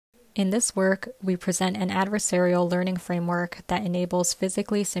In this work, we present an adversarial learning framework that enables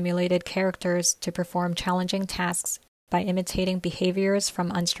physically simulated characters to perform challenging tasks by imitating behaviors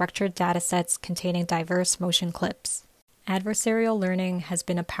from unstructured datasets containing diverse motion clips. Adversarial learning has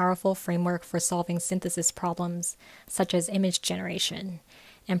been a powerful framework for solving synthesis problems, such as image generation,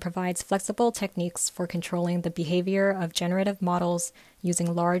 and provides flexible techniques for controlling the behavior of generative models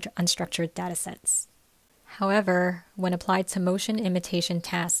using large unstructured datasets. However, when applied to motion imitation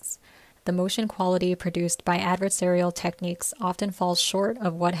tasks, the motion quality produced by adversarial techniques often falls short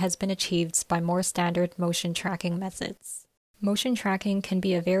of what has been achieved by more standard motion tracking methods. Motion tracking can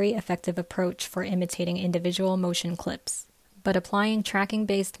be a very effective approach for imitating individual motion clips, but applying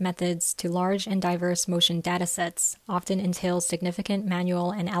tracking-based methods to large and diverse motion datasets often entails significant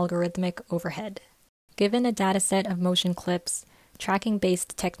manual and algorithmic overhead. Given a dataset of motion clips,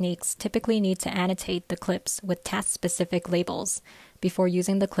 tracking-based techniques typically need to annotate the clips with task-specific labels before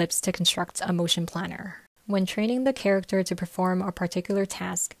using the clips to construct a motion planner. When training the character to perform a particular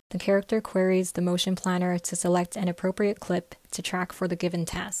task, the character queries the motion planner to select an appropriate clip to track for the given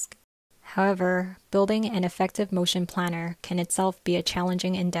task. However, building an effective motion planner can itself be a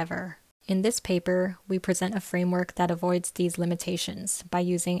challenging endeavor. In this paper, we present a framework that avoids these limitations by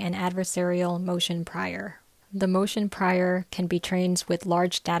using an adversarial motion prior. The motion prior can be trained with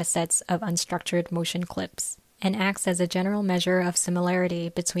large datasets of unstructured motion clips and acts as a general measure of similarity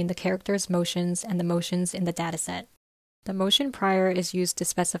between the character's motions and the motions in the dataset. The motion prior is used to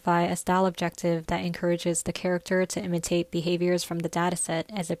specify a style objective that encourages the character to imitate behaviors from the dataset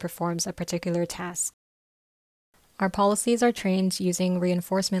as it performs a particular task. Our policies are trained using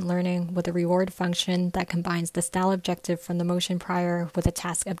reinforcement learning with a reward function that combines the style objective from the motion prior with a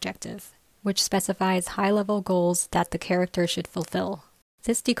task objective, which specifies high-level goals that the character should fulfill.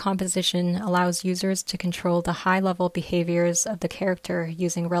 This decomposition allows users to control the high-level behaviors of the character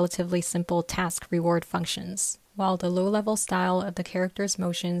using relatively simple task reward functions, while the low-level style of the character's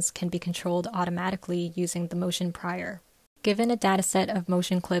motions can be controlled automatically using the motion prior. Given a dataset of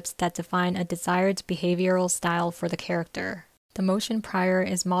motion clips that define a desired behavioral style for the character, the motion prior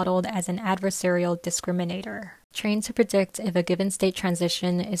is modeled as an adversarial discriminator, trained to predict if a given state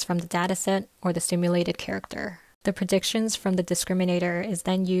transition is from the dataset or the simulated character. The predictions from the discriminator is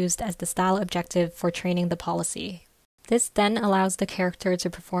then used as the style objective for training the policy. This then allows the character to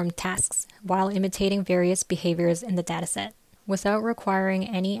perform tasks while imitating various behaviors in the dataset, without requiring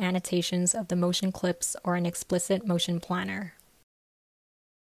any annotations of the motion clips or an explicit motion planner.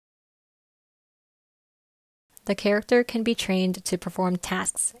 The character can be trained to perform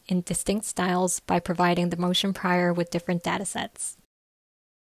tasks in distinct styles by providing the motion prior with different datasets.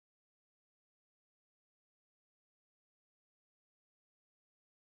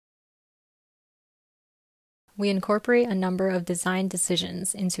 We incorporate a number of design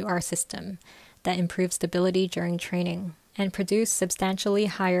decisions into our system that improve stability during training and produce substantially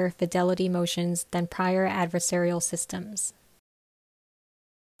higher fidelity motions than prior adversarial systems.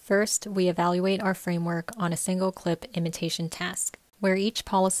 First, we evaluate our framework on a single clip imitation task, where each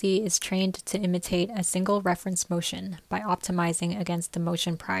policy is trained to imitate a single reference motion by optimizing against the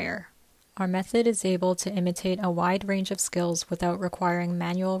motion prior. Our method is able to imitate a wide range of skills without requiring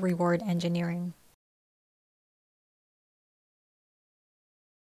manual reward engineering.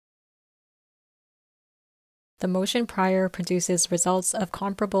 The motion prior produces results of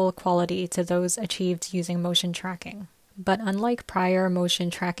comparable quality to those achieved using motion tracking. But unlike prior motion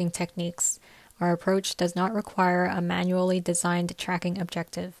tracking techniques, our approach does not require a manually designed tracking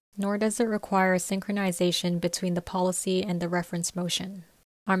objective, nor does it require synchronization between the policy and the reference motion.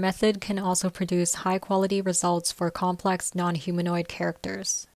 Our method can also produce high-quality results for complex non-humanoid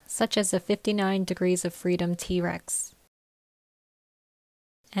characters, such as a 59 degrees of freedom T-Rex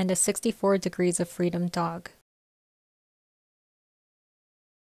and a 64 degrees of freedom dog.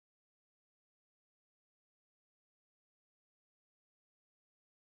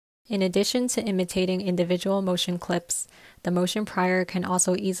 In addition to imitating individual motion clips, the motion prior can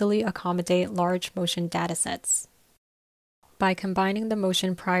also easily accommodate large motion datasets. By combining the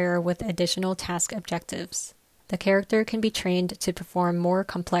motion prior with additional task objectives, the character can be trained to perform more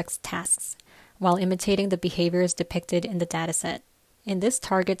complex tasks while imitating the behaviors depicted in the dataset. In this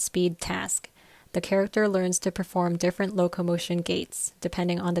target speed task, the character learns to perform different locomotion gaits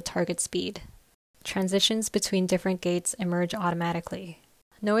depending on the target speed. Transitions between different gaits emerge automatically.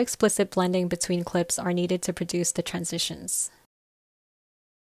 No explicit blending between clips are needed to produce the transitions.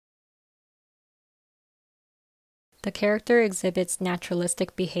 The character exhibits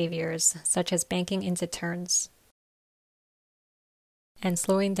naturalistic behaviors, such as banking into turns and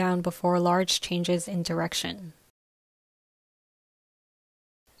slowing down before large changes in direction.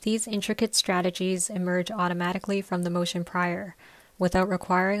 These intricate strategies emerge automatically from the motion prior, without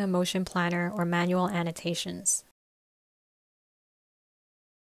requiring a motion planner or manual annotations.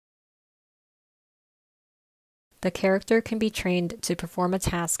 The character can be trained to perform a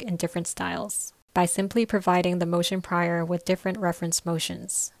task in different styles by simply providing the motion prior with different reference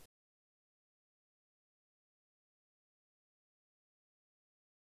motions.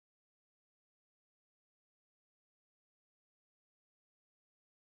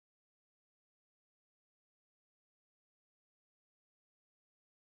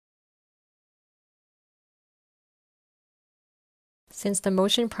 Since the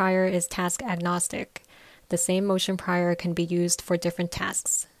motion prior is task agnostic, the same motion prior can be used for different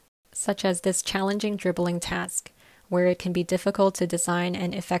tasks, such as this challenging dribbling task, where it can be difficult to design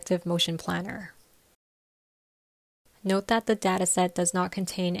an effective motion planner. Note that the dataset does not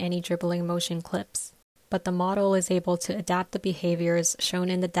contain any dribbling motion clips, but the model is able to adapt the behaviors shown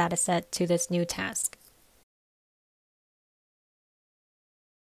in the dataset to this new task.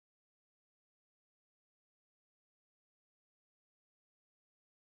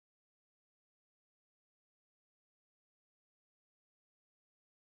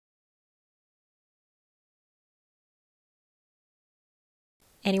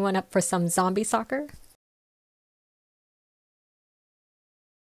 Anyone up for some zombie soccer?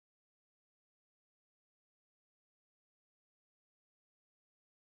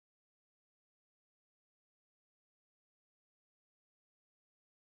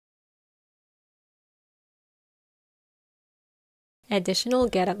 Additional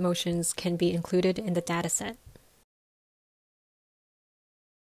get-up motions can be included in the dataset.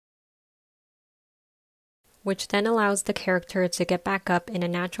 Which then allows the character to get back up in a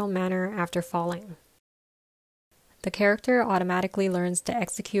natural manner after falling. The character automatically learns to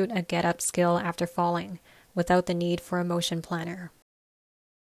execute a get-up skill after falling, without the need for a motion planner.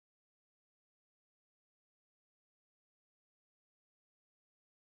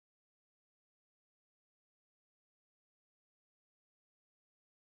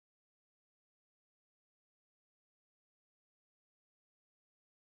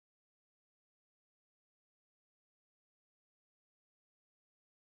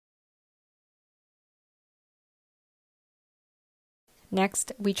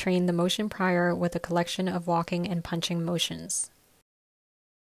 Next, we train the motion prior with a collection of walking and punching motions.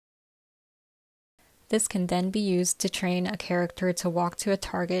 This can then be used to train a character to walk to a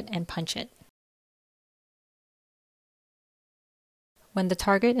target and punch it. When the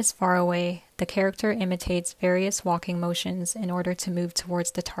target is far away, the character imitates various walking motions in order to move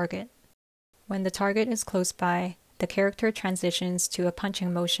towards the target. When the target is close by, the character transitions to a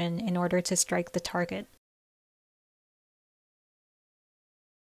punching motion in order to strike the target.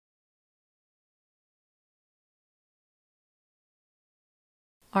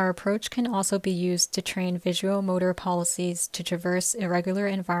 Our approach can also be used to train visual motor policies to traverse irregular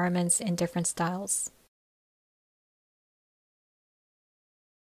environments in different styles.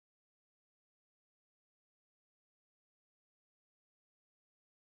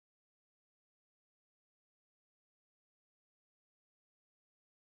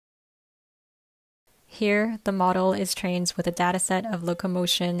 Here, the model is trained with a dataset of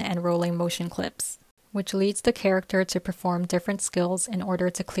locomotion and rolling motion clips, which leads the character to perform different skills in order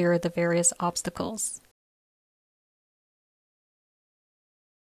to clear the various obstacles.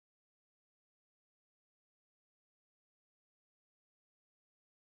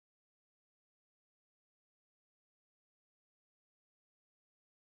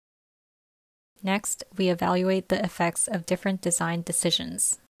 Next, we evaluate the effects of different design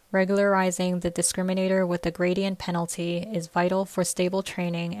decisions. Regularizing the discriminator with a gradient penalty is vital for stable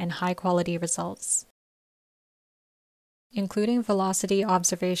training and high-quality results. Including velocity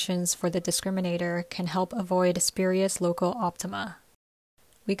observations for the discriminator can help avoid spurious local optima.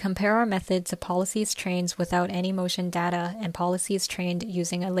 We compare our method to policies trained without any motion data and policies trained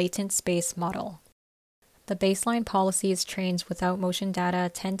using a latent space model. The baseline policies trained without motion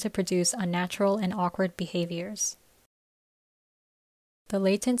data tend to produce unnatural and awkward behaviors. The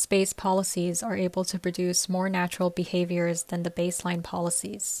latent space policies are able to produce more natural behaviors than the baseline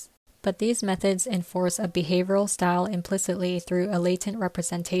policies. But these methods enforce a behavioral style implicitly through a latent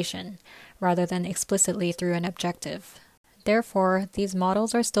representation, rather than explicitly through an objective. Therefore, these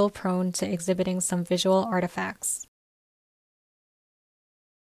models are still prone to exhibiting some visual artifacts.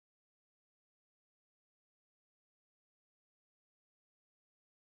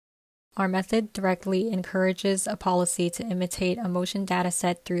 Our method directly encourages a policy to imitate a motion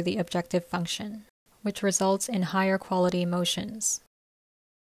dataset through the objective function, which results in higher quality motions.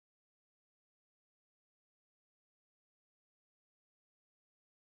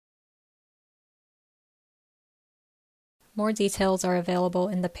 More details are available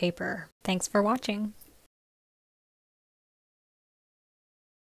in the paper. Thanks for watching.